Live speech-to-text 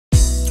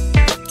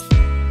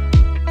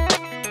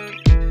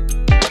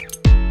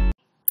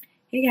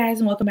Hey guys,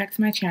 and welcome back to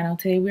my channel.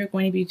 Today we are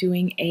going to be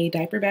doing a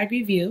diaper bag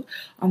review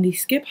on the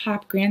Skip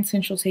Hop Grand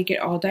Central Take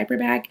It All diaper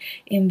bag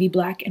in the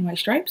black and white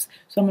stripes.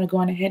 So I'm going to go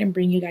on ahead and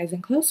bring you guys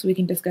in close so we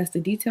can discuss the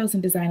details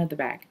and design of the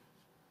bag.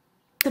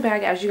 The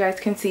bag, as you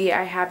guys can see,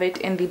 I have it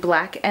in the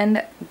black and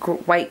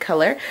white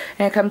color,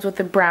 and it comes with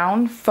the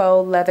brown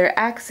faux leather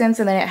accents,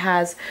 and then it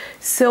has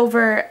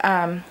silver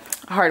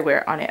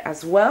hardware on it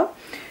as well.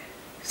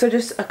 So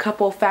just a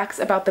couple facts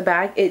about the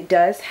bag. It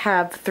does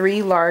have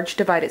 3 large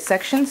divided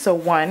sections, so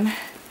 1,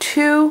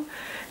 2,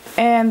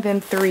 and then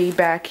 3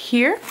 back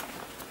here.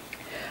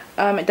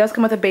 It does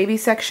come with a baby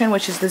section,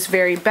 which is this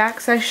very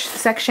back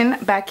section.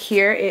 Back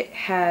here it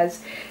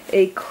has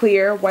a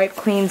clear wipe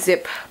clean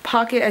zip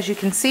pocket, as you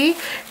can see,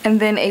 and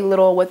then a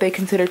little what they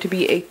consider to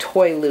be a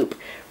toy loop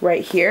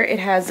right here. It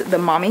has the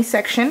mommy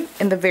section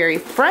in the very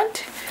front,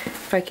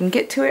 if I can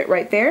get to it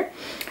right there.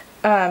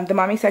 The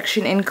mommy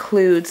section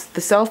includes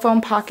the cell phone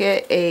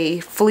pocket,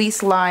 a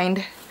fleece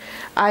lined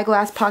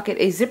eyeglass pocket,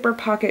 a zipper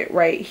pocket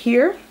right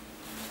here,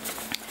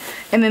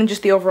 and then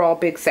just the overall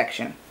big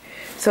section.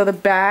 So the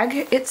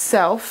bag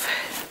itself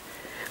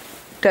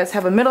does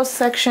have a middle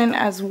section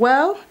as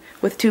well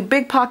with 2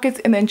 big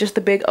pockets and then just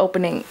the big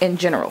opening in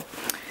general.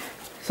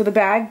 So the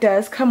bag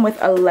does come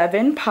with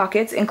 11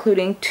 pockets,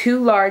 including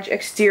 2 large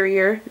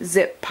exterior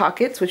zip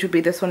pockets, which would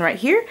be this one right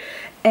here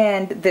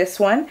and this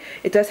one.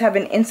 It does have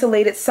an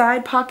insulated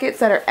side pockets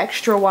that are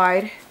extra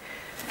wide.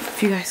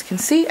 If you guys can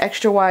see,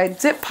 extra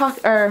wide zip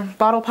pocket or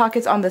bottle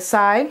pockets on the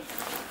side,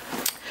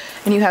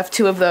 and you have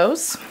 2 of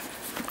those.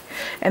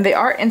 And they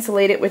are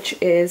insulated, which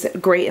is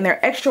great, and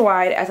they're extra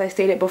wide, as I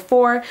stated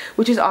before,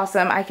 which is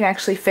awesome. I can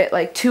actually fit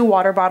like 2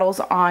 water bottles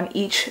on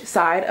each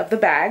side of the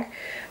bag.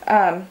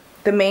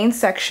 The main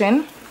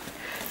section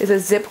is a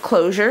zip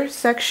closure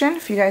section,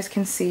 if you guys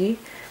can see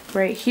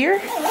right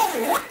here.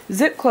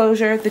 Zip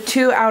closure. The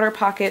 2 outer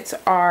pockets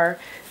are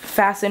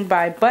fastened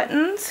by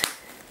buttons.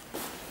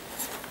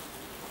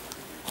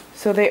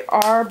 So they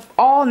are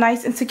all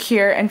nice and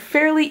secure and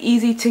fairly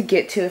easy to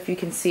get to, if you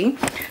can see.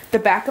 The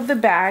back of the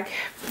bag,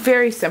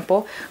 very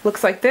simple,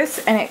 looks like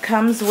this, and it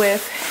comes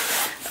with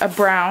a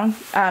brown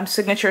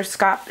signature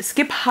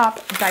Skip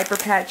Hop diaper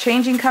pad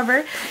changing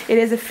cover. It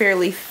is a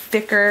fairly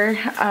thicker,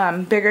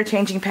 bigger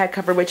changing pad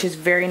cover, which is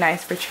very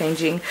nice for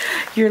changing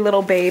your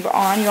little babe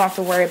on. You don't have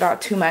to worry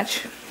about too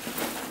much.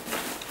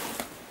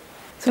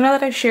 So now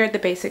that I've shared the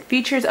basic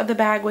features of the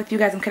bag with you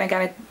guys, I'm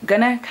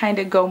gonna kind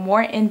of go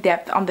more in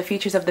depth on the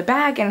features of the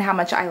bag and how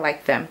much I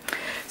like them.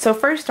 So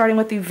first, starting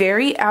with the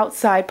very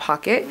outside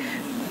pocket,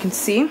 you can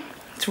see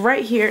it's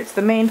right here. It's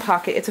the main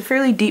pocket. It's a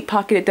fairly deep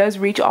pocket. It does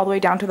reach all the way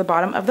down to the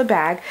bottom of the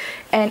bag,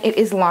 and it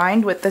is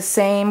lined with the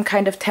same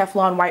kind of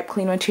Teflon wipe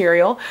clean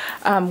material,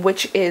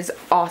 which is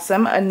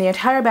awesome, and the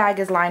entire bag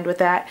is lined with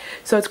that.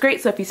 So it's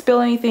great. So if you spill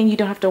anything, you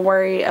don't have to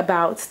worry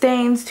about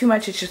stains too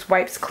much. It just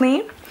wipes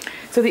clean.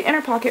 So the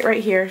inner pocket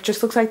right here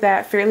just looks like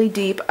that, fairly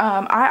deep.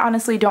 I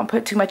honestly don't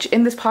put too much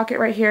in this pocket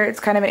right here. It's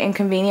kind of an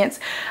inconvenience.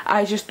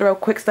 I just throw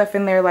quick stuff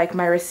in there, like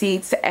my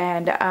receipts,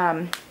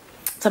 and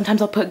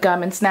sometimes I'll put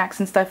gum and snacks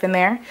and stuff in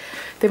there.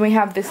 Then we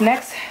have this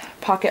next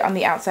pocket on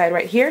the outside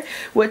right here,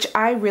 which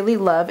I really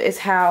love, is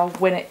how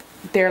when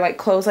they're like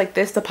closed like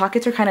this, the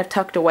pockets are kind of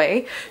tucked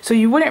away, so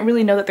you wouldn't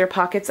really know that they're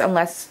pockets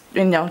unless,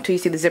 you know, until you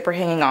see the zipper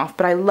hanging off.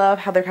 But I love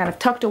how they're kind of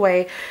tucked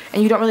away,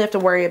 and you don't really have to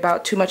worry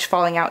about too much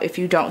falling out if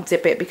you don't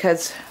zip it,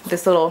 because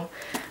this little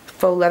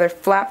faux leather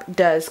flap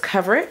does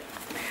cover it.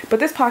 But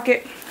this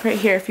pocket right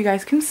here, if you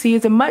guys can see,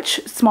 is a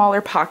much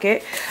smaller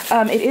pocket.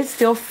 It is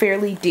still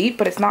fairly deep,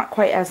 but it's not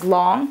quite as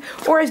long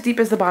or as deep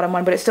as the bottom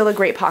one, but it's still a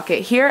great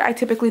pocket. Here I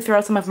typically throw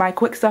some of my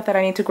quick stuff that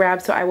I need to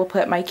grab, so I will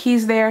put my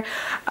keys there,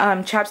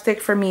 chapstick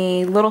for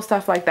me, little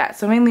stuff like that.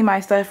 So mainly my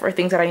stuff or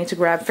things that I need to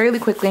grab fairly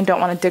quickly and don't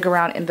want to dig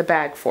around in the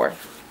bag for.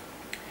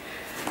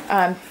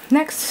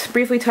 Next,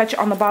 briefly touch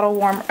on the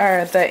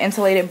the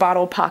insulated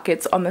bottle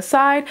pockets on the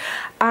side.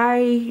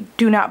 I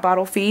do not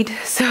bottle feed,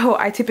 so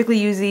I typically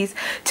use these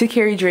to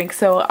carry drinks.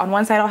 So on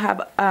one side I'll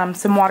have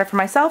some water for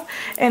myself,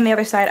 and the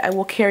other side I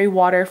will carry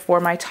water for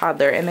my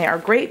toddler. And they are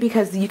great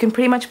because you can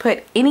pretty much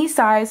put any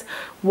size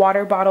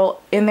water bottle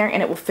in there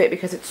and it will fit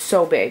because it's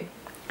so big.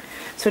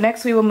 So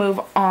next we will move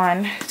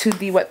on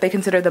to what they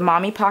consider the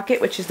mommy pocket,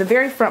 which is the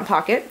very front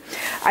pocket.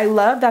 I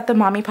love that the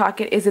mommy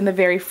pocket is in the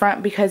very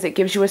front because it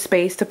gives you a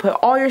space to put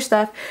all your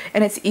stuff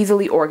and it's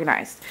easily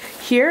organized.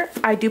 Here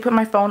I do put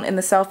my phone in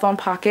the cell phone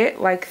pocket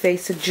like they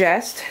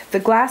suggest. The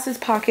glasses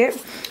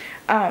pocket,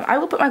 I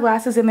will put my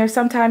glasses in there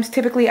sometimes.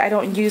 Typically I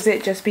don't use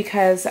it just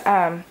because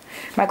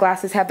my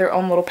glasses have their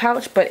own little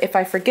pouch, but if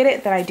I forget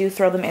it, then I do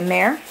throw them in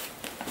there.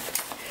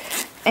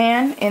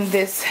 And in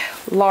this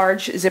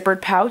large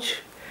zippered pouch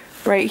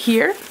right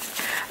here,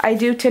 I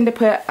do tend to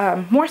put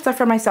more stuff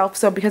for myself,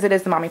 so because it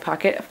is the mommy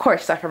pocket, of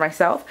course stuff for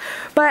myself,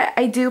 but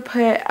I do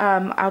put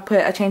I'll put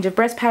a change of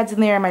breast pads in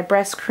there, my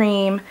breast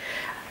cream,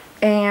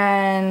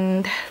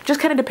 and just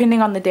kind of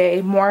depending on the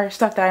day, more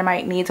stuff that I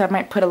might need. So I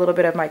might put a little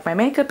bit of like my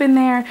makeup in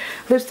there,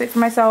 lipstick for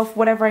myself,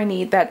 whatever I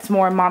need that's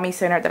more mommy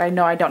centered that I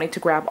know I don't need to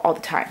grab all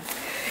the time.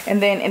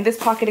 And then in this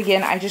pocket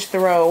again, I just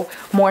throw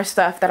more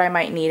stuff that I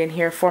might need in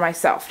here for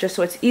myself, just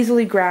so it's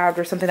easily grabbed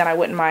or something that I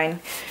wouldn't mind,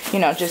 you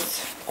know,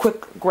 just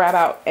quick grab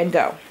out and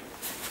go.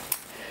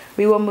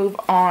 We will move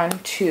on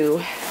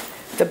to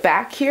the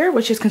back here,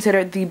 which is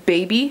considered the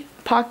baby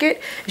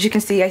pocket. As you can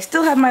see, I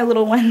still have my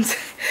little one's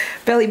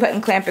belly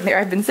button clamp in there.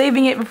 I've been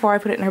saving it before I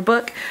put it in her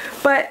book,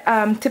 but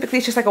typically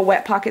it's just like a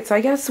wet pocket, so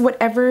I guess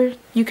whatever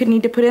you could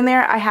need to put in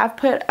there. I have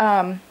put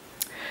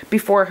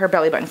before her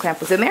belly button clamp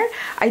was in there,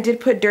 I did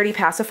put dirty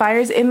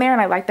pacifiers in there,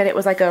 and I like that it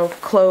was like a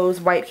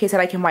closed wipe case that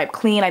I can wipe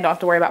clean. I don't have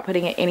to worry about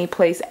putting it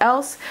anyplace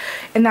else,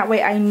 and that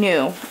way I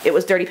knew it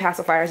was dirty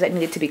pacifiers that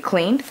needed to be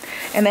cleaned.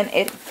 And then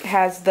it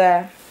has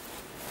the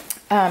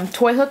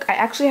toy hook. I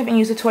actually haven't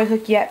used a toy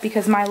hook yet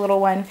because my little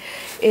one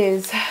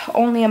is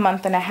only a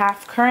month and a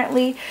half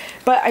currently,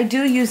 but I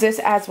do use this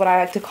as what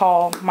I like to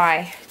call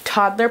my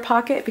toddler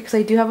pocket because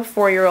I do have a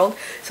 4-year-old.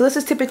 So this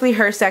is typically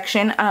her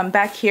section.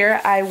 Back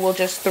here I will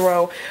just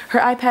throw her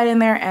iPad in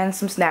there and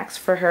some snacks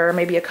for her,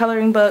 maybe a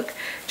coloring book,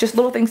 just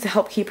little things to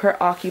help keep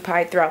her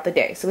occupied throughout the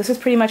day. So this is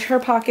pretty much her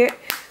pocket,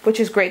 which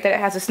is great that it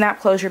has a snap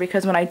closure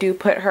because when I do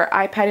put her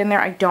iPad in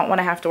there, I don't want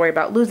to have to worry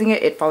about losing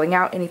it falling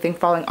out, anything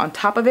falling on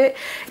top of it.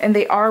 And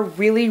they are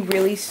really,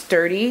 really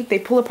sturdy. They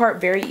pull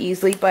apart very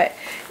easily, but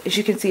as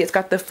you can see, it's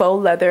got the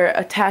faux leather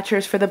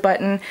attachers for the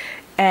button,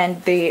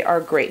 and they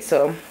are great.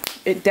 So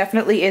it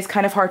definitely is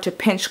kind of hard to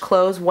pinch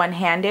close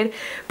one-handed,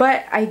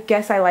 but I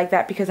guess I like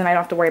that because then I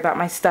don't have to worry about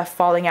my stuff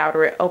falling out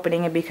or it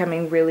opening and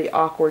becoming really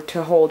awkward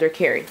to hold or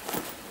carry.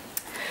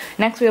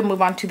 Next we'll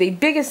move on to the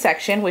biggest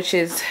section, which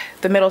is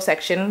the middle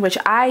section, which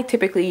I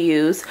typically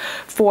use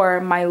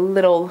for my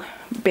little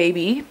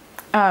baby,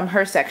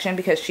 her section,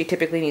 because she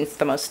typically needs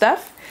the most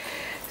stuff.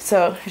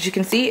 So as you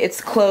can see, it's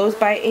closed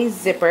by a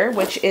zipper,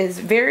 which is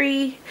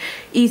very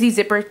easy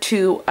zipper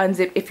to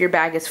unzip if your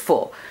bag is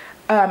full.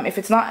 If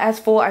it's not as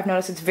full, I've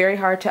noticed it's very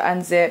hard to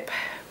unzip,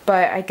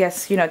 but I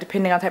guess, you know,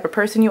 depending on the type of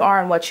person you are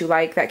and what you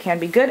like, that can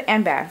be good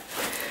and bad.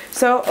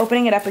 So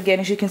opening it up again,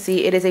 as you can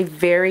see, it is a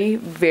very,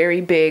 very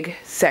big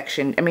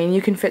section. I mean,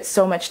 you can fit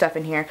so much stuff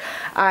in here.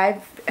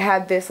 I've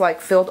had this like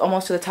filled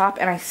almost to the top,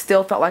 and I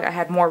still felt like I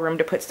had more room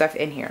to put stuff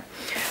in here.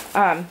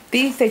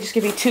 They just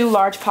give you 2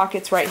 large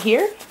pockets right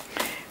here,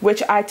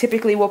 which I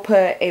typically will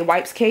put a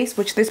wipes case,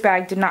 which this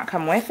bag did not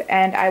come with,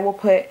 and I will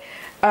put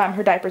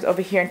her diapers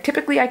over here, and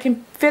typically I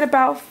can fit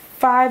about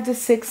 5 to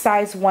 6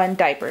 size 1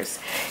 diapers.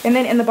 And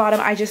then in the bottom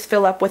I just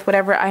fill up with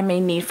whatever I may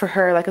need for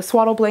her, like a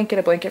swaddle blanket,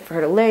 a blanket for her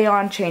to lay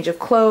on, change of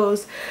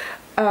clothes,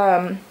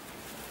 a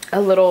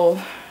little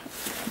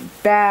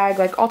bag,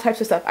 like all types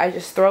of stuff. I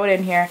just throw it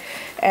in here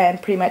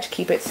and pretty much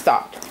keep it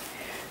stocked.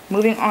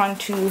 Moving on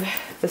to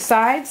the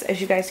sides, as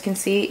you guys can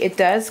see, it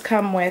does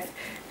come with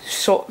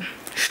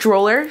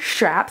stroller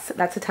straps.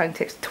 That's a tongue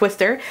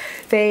twister.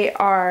 They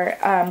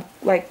are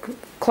like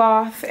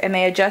cloth, and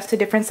they adjust to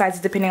different sizes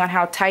depending on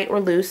how tight or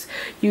loose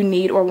you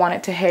need or want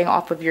it to hang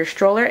off of your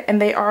stroller, and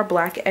they are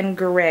black and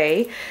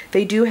gray.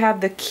 They do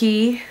have the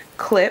key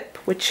clip,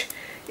 which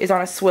is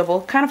on a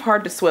swivel, kind of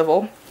hard to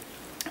swivel,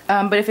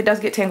 but if it does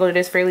get tangled, it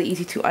is fairly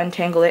easy to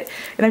untangle it.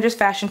 And they're just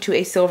fashioned to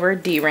a silver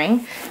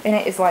D-ring, and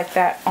it is like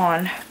that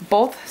on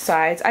both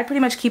sides. I pretty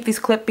much keep these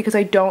clipped because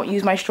I don't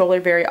use my stroller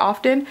very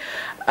often,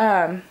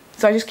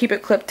 so I just keep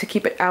it clipped to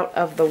keep it out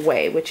of the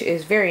way, which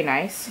is very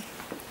nice.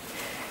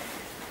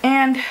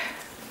 And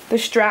the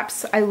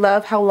straps, I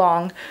love how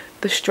long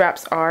the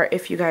straps are.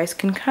 If you guys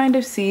can kind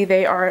of see,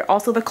 they are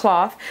also the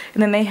cloth,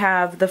 and then they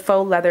have the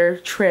faux leather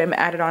trim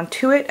added on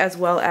to it, as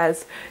well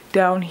as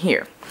down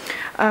here.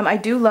 I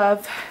do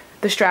love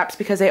the straps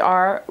because they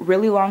are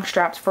really long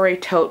straps for a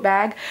tote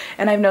bag,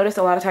 and I've noticed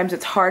a lot of times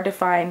it's hard to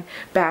find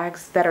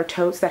bags that are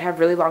totes that have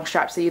really long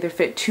straps. They either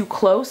fit too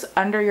close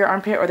under your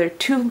armpit or they're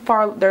too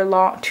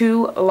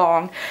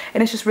long,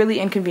 and it's just really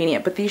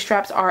inconvenient. But these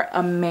straps are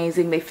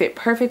amazing. They fit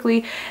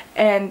perfectly,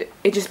 and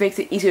it just makes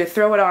it easy to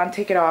throw it on,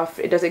 take it off.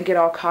 It doesn't get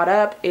all caught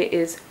up. It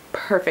is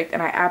perfect,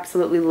 and I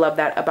absolutely love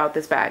that about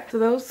this bag. So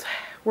those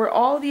were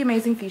all the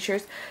amazing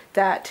features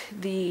that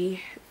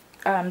the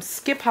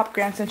Skip Hop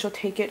Grand Central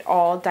Take It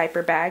All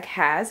diaper bag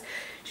has.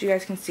 As you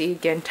guys can see,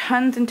 again,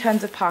 tons and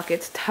tons of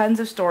pockets, tons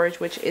of storage,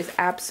 which is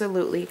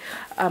absolutely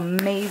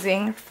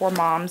amazing for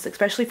moms,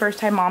 especially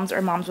first-time moms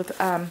or moms with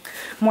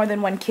more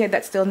than one kid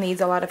that still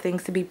needs a lot of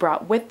things to be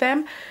brought with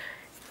them.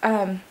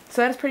 So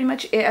that's pretty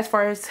much it as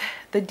far as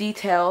the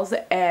details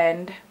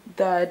and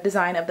the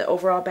design of the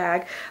overall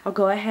bag. I'll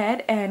go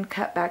ahead and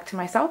cut back to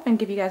myself and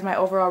give you guys my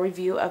overall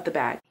review of the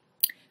bag.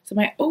 So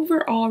my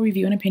overall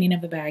review and opinion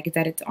of the bag is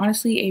that it's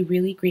honestly a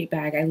really great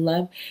bag. I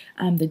love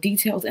the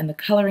details and the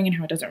coloring and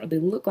how it doesn't really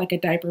look like a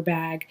diaper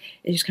bag.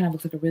 It just kind of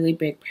looks like a really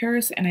big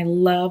purse, and I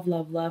love,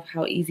 love, love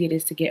how easy it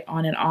is to get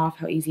on and off,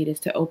 how easy it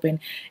is to open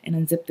and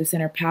unzip the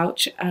center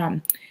pouch.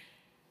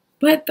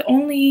 But the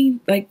only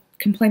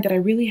complaint that I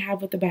really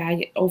have with the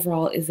bag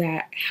overall is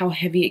that how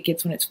heavy it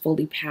gets when it's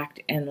fully packed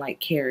and like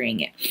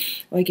carrying it.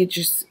 Like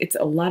it's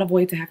a lot of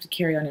weight to have to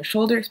carry on your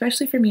shoulder,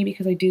 especially for me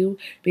because I do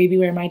baby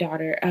wear my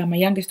daughter, my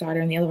youngest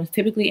daughter, and the other one's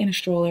typically in a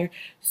stroller,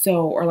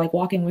 so, or like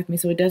walking with me.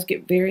 So it does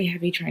get very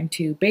heavy trying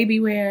to baby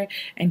wear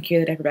and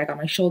carry the diaper bag on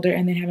my shoulder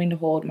and then having to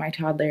hold my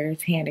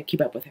toddler's hand to keep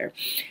up with her.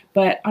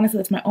 But honestly,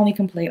 that's my only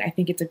complaint. I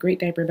think it's a great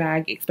diaper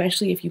bag,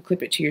 especially if you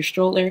clip it to your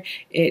stroller.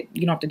 You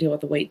don't have to deal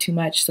with the weight too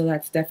much. So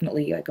that's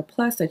definitely like a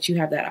plus that you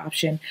have that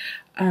option.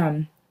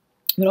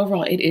 But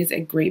overall, it is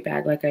a great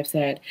bag, like I've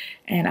said,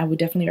 and I would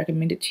definitely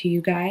recommend it to you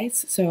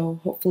guys.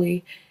 So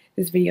hopefully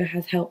this video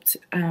has helped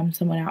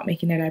someone out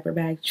making their diaper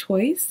bag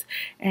choice.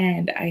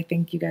 And I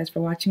thank you guys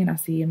for watching, and I'll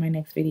see you in my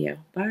next video.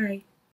 Bye.